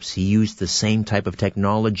 Perhaps he used the same type of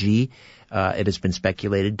technology, it has been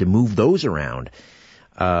speculated, to move those around.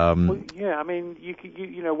 Well, yeah, I mean,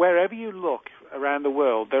 you know, wherever you look around the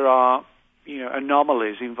world, there are,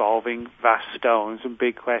 anomalies involving vast stones and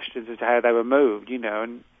big questions as to how they were moved,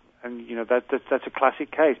 and that's a classic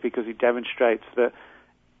case, because it demonstrates that,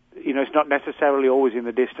 it's not necessarily always in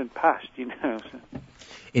the distant past, So.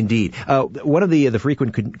 Indeed. One of the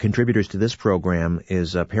frequent contributors to this program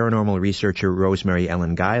is paranormal researcher Rosemary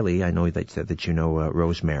Ellen Guiley. I know that you know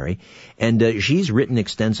Rosemary. And she's written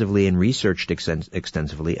extensively and researched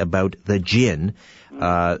extensively about the jinn,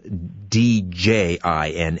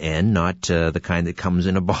 D-J-I-N-N, not the kind that comes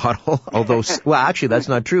in a bottle. Although, well, actually, that's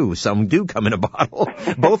not true. Some do come in a bottle.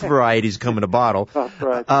 Both varieties come in a bottle. That's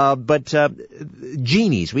right. But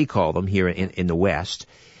genies, we call them here in the West.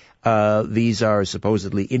 These are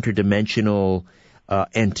supposedly interdimensional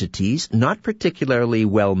entities, not particularly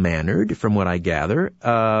well-mannered, from what I gather.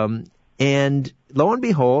 And lo and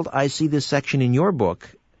behold, I see this section in your book,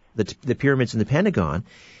 the Pyramids and the Pentagon,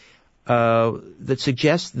 that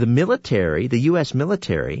suggests the military, the U.S.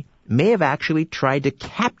 military, may have actually tried to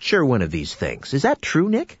capture one of these things. Is that true,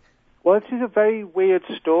 Nick? Well, this is a very weird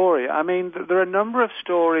story. I mean, there are a number of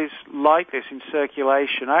stories like this in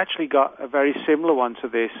circulation. I actually got a very similar one to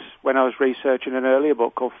this when I was researching an earlier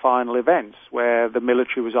book called Final Events, where the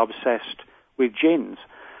military was obsessed with jinns.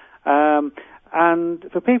 And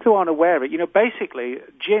for people who aren't aware of it, basically,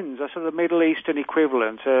 jinns are sort of the Middle Eastern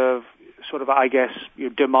equivalent of sort of, I guess,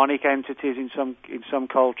 demonic entities in some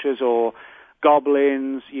cultures, or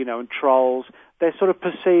goblins, and trolls. They're sort of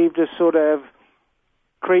perceived as sort of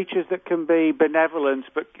creatures that can be benevolent,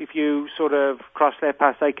 but if you sort of cross their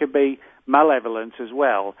path, they can be malevolent as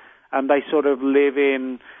well. And they sort of live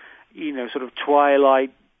in, sort of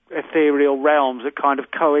twilight, ethereal realms that kind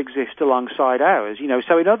of coexist alongside ours.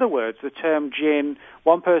 So in other words, the term jinn,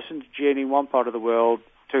 one person's jinn in one part of the world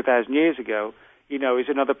 2,000 years ago, is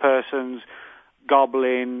another person's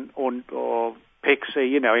goblin or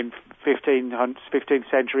pixie, in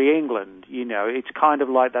 15th century England. It's kind of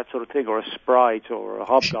like that sort of thing, or a sprite or a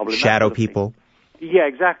hobgoblin. Shadow people. Yeah,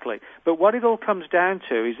 exactly. But what it all comes down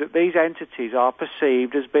to is that these entities are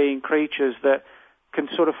perceived as being creatures that can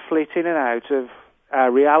sort of flit in and out of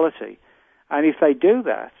our reality. And if they do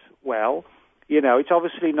that, well, it's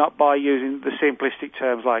obviously not by using the simplistic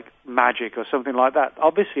terms like magic or something like that.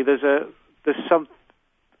 Obviously, there's some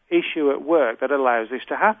issue at work that allows this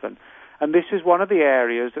to happen. And this is one of the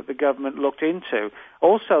areas that the government looked into.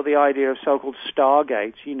 Also, the idea of so-called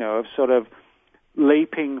stargates, of sort of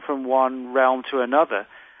leaping from one realm to another.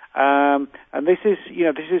 And this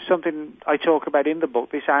is something I talk about in the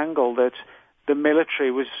book, this angle that the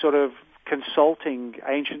military was sort of consulting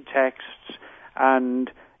ancient texts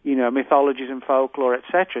and, mythologies and folklore,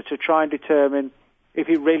 etc., to try and determine if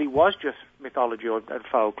it really was just mythology or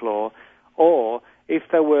folklore, or if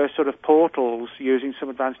there were sort of portals using some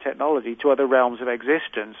advanced technology to other realms of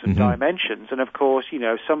existence and dimensions. And of course,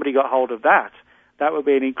 if somebody got hold of that, that would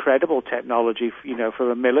be an incredible technology, from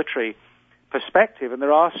a military perspective. And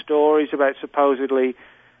there are stories about supposedly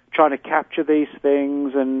trying to capture these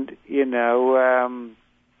things, and,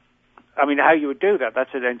 how you would do that,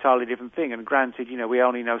 that's an entirely different thing. And granted, we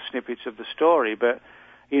only know snippets of the story, but,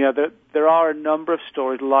 there are a number of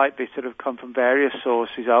stories like this that have come from various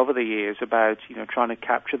sources over the years about, trying to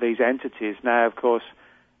capture these entities. Now, of course,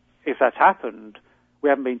 if that's happened, we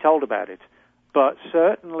haven't been told about it. But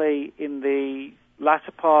certainly in the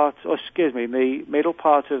in the middle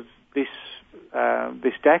part of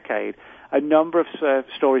this decade, a number of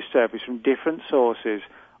stories surfaced from different sources,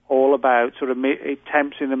 all about sort of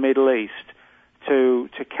attempts in the Middle East to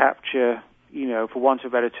capture, for want of a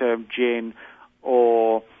better term, jinn,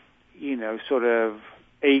 or, sort of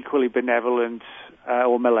equally benevolent,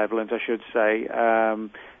 or malevolent, I should say,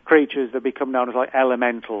 creatures that become known as like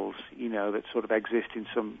elementals, that sort of exist in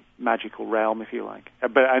some magical realm, if you like.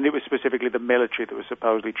 And it was specifically the military that was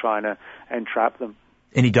supposedly trying to entrap them.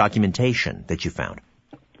 Any documentation that you found?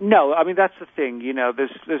 No, that's the thing.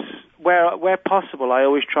 There's where possible, I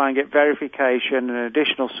always try and get verification and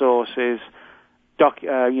additional sources.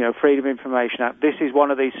 Freedom of Information Act. This is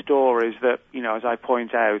one of these stories that, as I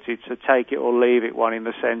point out, it's a take it or leave it one, in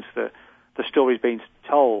the sense that the story's been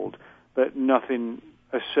told, but nothing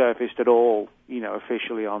has surfaced at all,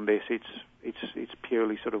 officially on this. It's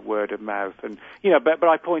purely sort of word of mouth, and but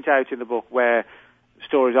I point out in the book where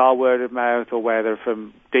stories are word of mouth, or where they're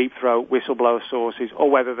from deep throat whistleblower sources, or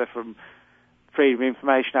whether they're from Freedom of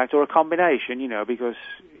Information Act, or a combination, because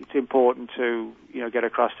it's important to, get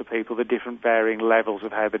across to people the different varying levels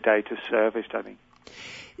of how the data's surfaced, I think.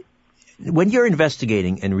 When you're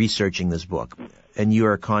investigating and researching this book, and you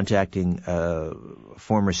are contacting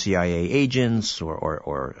former CIA agents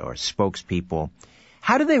or spokespeople,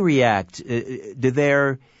 how do they react? Is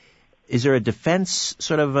there a defense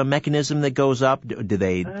sort of a mechanism that goes up? Do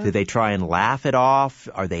they try and laugh it off?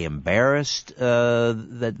 Are they embarrassed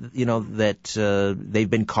that they've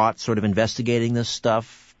been caught sort of investigating this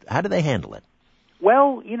stuff? How do they handle it?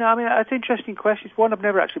 Well, that's an interesting question. It's one I've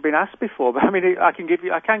never actually been asked before, but I can give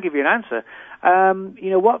you an answer.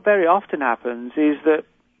 What very often happens is that,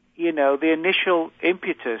 the initial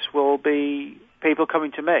impetus will be people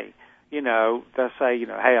coming to me. They'll say,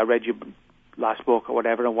 hey, I read your last book or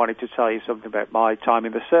whatever, and wanted to tell you something about my time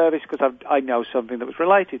in the service, because I know something that was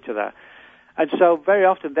related to that. And so very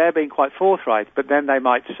often they're being quite forthright, but then they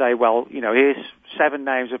might say, well, here's 7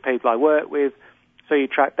 names of people I work with, so you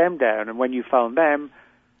track them down, and when you phone them,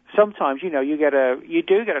 sometimes, you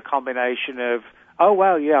do get a combination of, oh,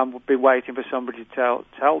 well, yeah, I've been waiting for somebody to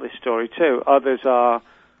tell this story too. Others are,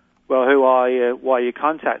 well, who are you? Why are you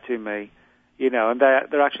contacting me? And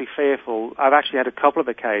they're actually fearful. I've actually had a couple of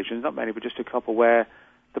occasions, not many, but just a couple, where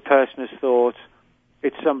the person has thought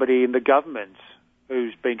it's somebody in the government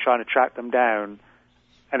who's been trying to track them down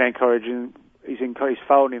and he's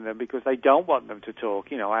phoning them because they don't want them to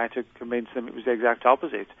talk. I had to convince them it was the exact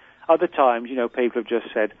opposite. Other times, people have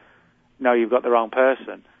just said, no, you've got the wrong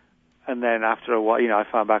person. And then after a while, I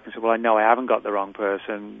phone back and said, well, I know I haven't got the wrong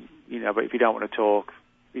person. but if you don't want to talk,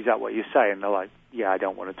 is that what you're saying? They're like, yeah, I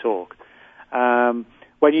don't want to talk.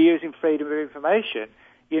 When you're using freedom of information,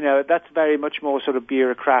 that's very much more sort of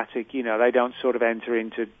bureaucratic. They don't sort of enter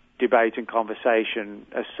into debate and conversation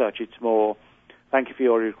as such. It's more, thank you for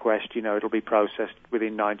your request, it'll be processed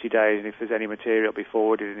within 90 days, and if there's any material, it'll be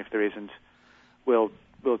forwarded, and if there isn't, we'll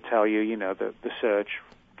tell you, that the search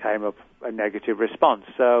came up a negative response.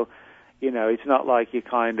 So, it's not like you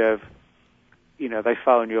kind of, they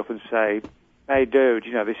phone you up and say, hey, dude,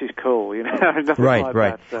 this is cool, nothing right, like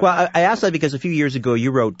right. that. So. Well, I asked that because a few years ago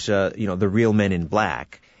you wrote, The Real Men in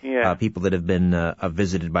Black, people that have been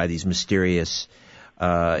visited by these mysterious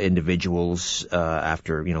individuals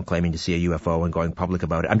after, claiming to see a UFO and going public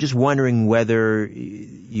about it. I'm just wondering whether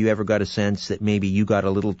you ever got a sense that maybe you got a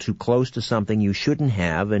little too close to something you shouldn't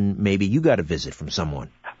have, and maybe you got a visit from someone.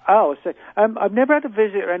 Oh, I see. I've never had a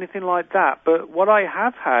visit or anything like that, but what I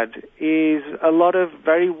have had is a lot of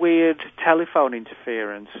very weird telephone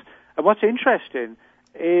interference. And what's interesting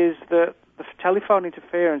is that the telephone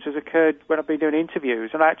interference has occurred when I've been doing interviews,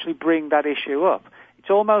 and I actually bring that issue up. It's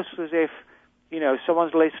almost as if,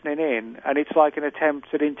 someone's listening in, and it's like an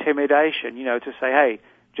attempt at intimidation, to say, hey,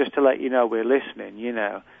 just to let you know we're listening,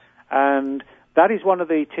 And that is one of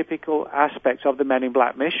the typical aspects of the Men in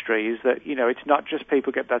Black mystery, is that, it's not just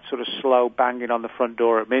people get that sort of slow banging on the front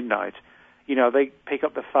door at midnight. They pick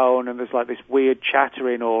up the phone and there's like this weird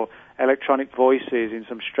chattering or electronic voices in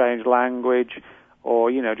some strange language, or,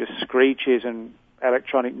 just screeches and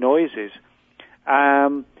electronic noises.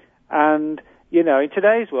 And, in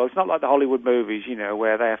today's world, it's not like the Hollywood movies,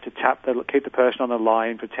 where they have to keep the person on the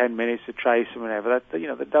line for 10 minutes to trace them, whatever.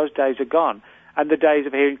 Those days are gone. And the days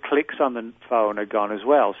of hearing clicks on the phone are gone as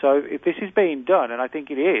well. So if this is being done, and I think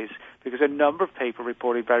it is, because a number of people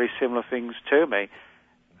reported very similar things to me,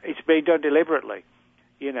 it's being done deliberately,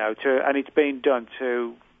 and it's being done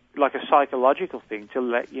to, like a psychological thing, to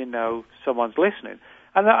let you know someone's listening.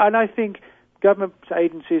 And I think government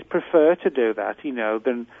agencies prefer to do that,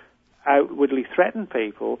 than outwardly threaten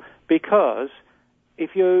people, because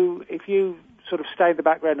if you sort of stay in the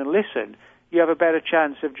background and listen, you have a better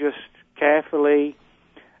chance of just carefully,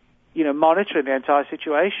 monitoring the entire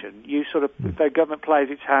situation. If the government plays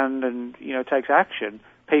its hand and, takes action,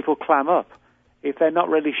 people clam up. If they're not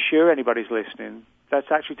really sure anybody's listening, that's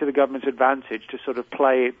actually to the government's advantage to sort of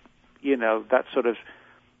play it, that sort of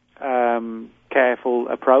careful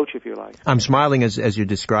approach, if you like. I'm smiling as you're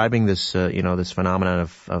describing this, this phenomenon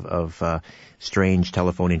of strange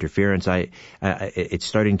telephone interference. You're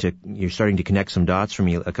starting to connect some dots for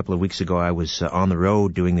me. A couple of weeks ago, I was on the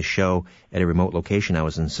road doing the show at a remote location. I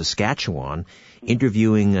was in Saskatchewan,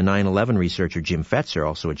 interviewing a 9/11 researcher, Jim Fetzer,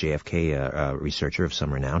 also a JFK researcher of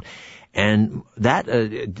some renown. And that,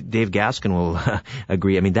 Dave Gaskin will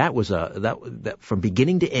agree. I mean, that was that from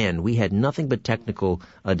beginning to end, we had nothing but technical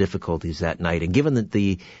difficulties that night. And given that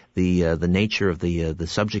the nature of the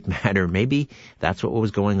subject matter, maybe that's what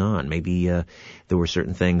was going on. Maybe there were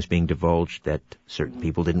certain things being divulged that certain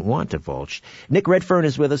people didn't want divulged. Nick Redfern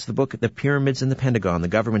is with us. The book, The Pyramids in the Pentagon, the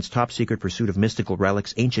government's top secret pursuit of mystical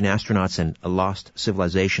relics, ancient astronauts, and lost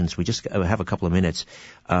civilizations. We just have a couple of minutes.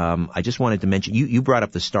 I just wanted to mention, you brought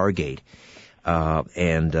up the Stargate.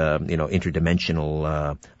 And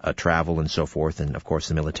interdimensional travel and so forth, and of course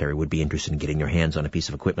the military would be interested in getting their hands on a piece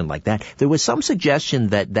of equipment like that. There was some suggestion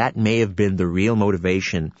that may have been the real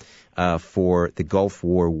motivation for the Gulf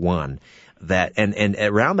War I. And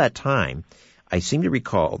around that time, I seem to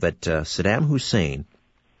recall that Saddam Hussein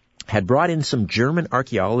had brought in some German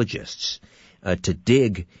archaeologists to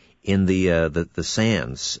dig in the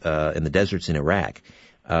sands in the deserts in Iraq.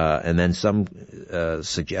 And then some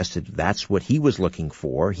suggested that's what he was looking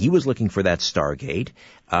for. He was looking for that Stargate,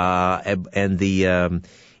 and the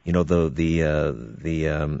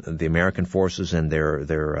American forces and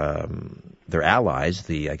their allies,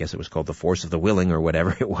 I guess it was called the Force of the Willing or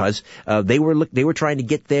whatever it was. They were trying to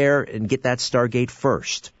get there and get that Stargate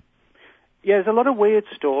first. Yeah, there's a lot of weird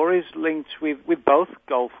stories linked with both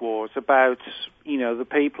Gulf Wars about, the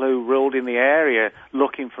people who ruled in the area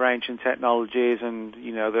looking for ancient technologies, and,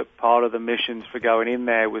 that part of the missions for going in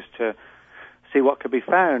there was to see what could be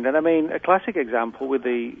found. And I mean, a classic example with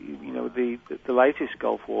the latest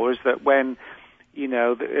Gulf War is that when,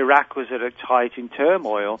 Iraq was at its height in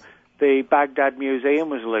turmoil, the Baghdad Museum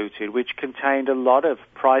was looted, which contained a lot of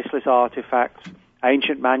priceless artifacts,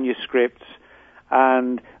 ancient manuscripts,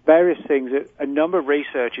 and various things that a number of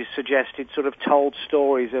researchers suggested sort of told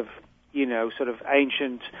stories of, sort of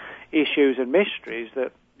ancient issues and mysteries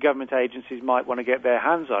that government agencies might want to get their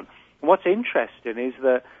hands on. And what's interesting is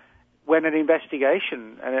that when an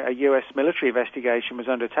investigation, a U.S. military investigation was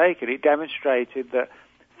undertaken, it demonstrated that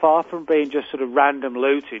far from being just sort of random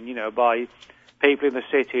looting, by people in the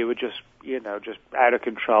city who were just out of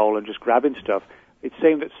control and just grabbing stuff. It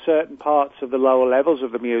seemed that certain parts of the lower levels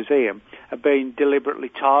of the museum had been deliberately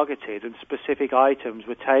targeted, and specific items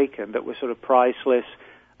were taken that were sort of priceless,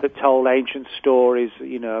 that told ancient stories,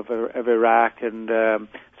 of Iraq and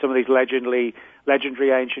some of these legendary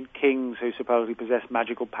ancient kings who supposedly possessed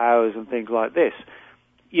magical powers and things like this.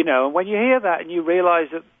 And when you hear that and you realize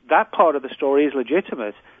that part of the story is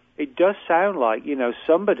legitimate, it does sound like,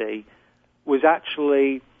 somebody was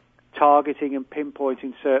actually targeting and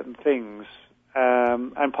pinpointing certain things,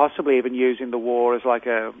 and possibly even using the war as like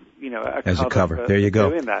a cover. There you go.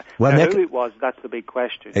 Doing that. Well, now, Nick, who it was, that's the big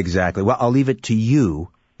question. Exactly. Well, I'll leave it to you,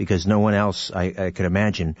 because no one else, I can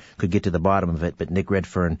imagine, could get to the bottom of it, but Nick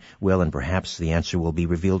Redfern will, and perhaps the answer will be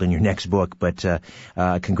revealed in your next book. But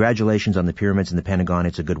congratulations on the pyramids and the Pentagon.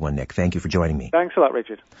 It's a good one, Nick. Thank you for joining me. Thanks a lot,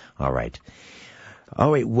 Richard. All right.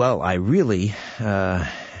 Well, I really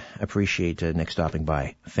appreciate Nick stopping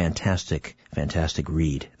by. Fantastic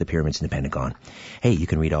read, The Pyramids and the Pentagon. Hey, you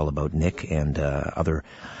can read all about Nick and other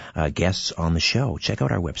guests on the show. Check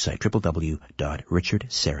out our website,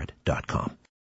 www.richardsyrett.com.